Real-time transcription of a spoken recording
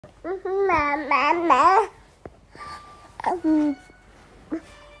Mama.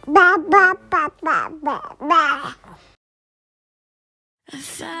 Ba ba ba ba ba ba. I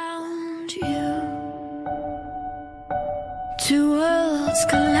found you. Two worlds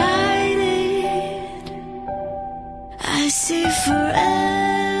collided. I see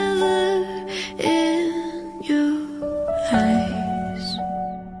forever in your eyes.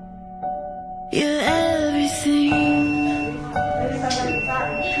 You're everything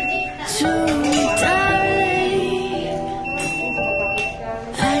to me, darling.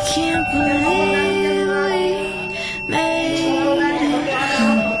 I can't believe we made it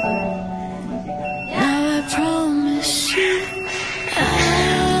home. Now I promise you I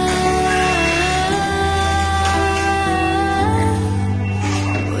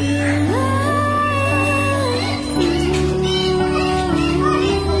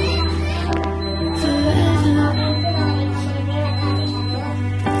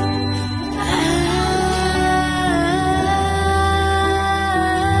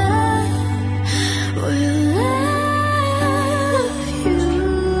will love you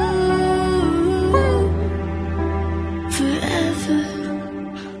forever.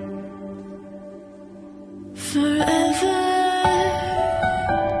 Forever.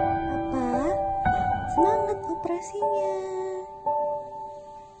 Papa, semangat operasinya.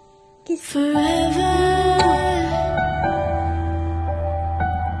 Kiss. Forever.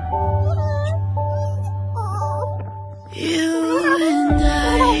 You and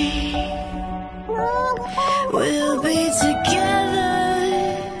I will be together.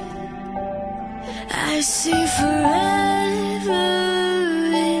 I see forever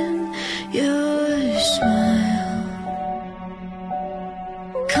in your smile.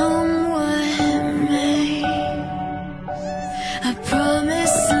 Come what may, I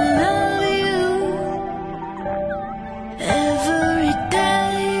promise to love you every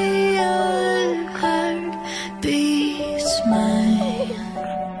day. Your heart beats mine.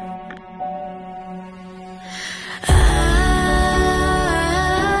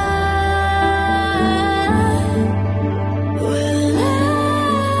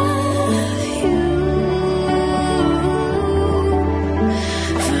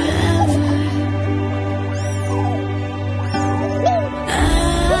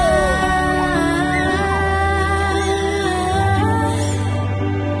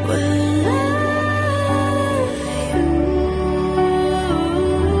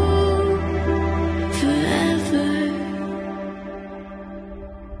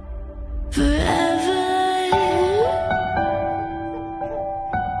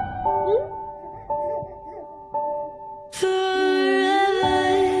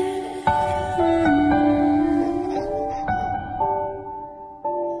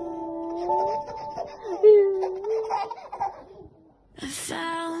 I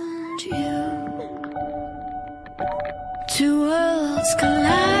found you. Two worlds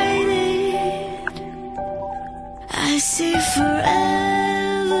collided. I see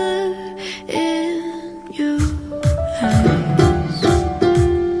forever in your eyes.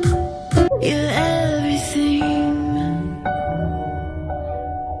 You're everything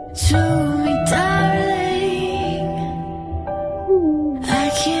to me, darling. I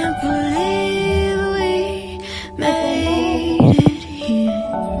can't believe we made it here.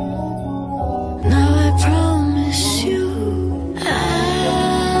 Now I promise you I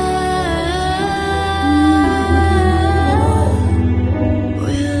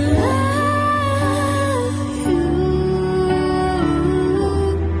will love you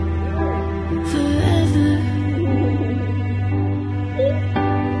forever.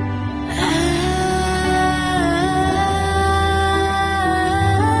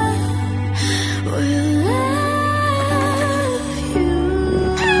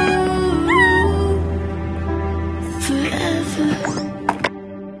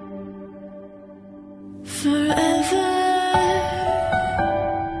 Forever.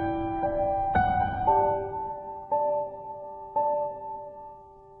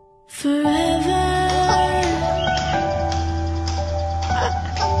 Forever.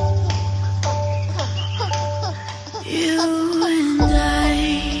 You and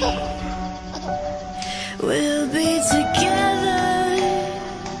I will be together.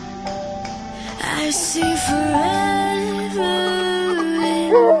 I see forever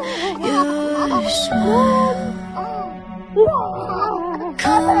in your smile.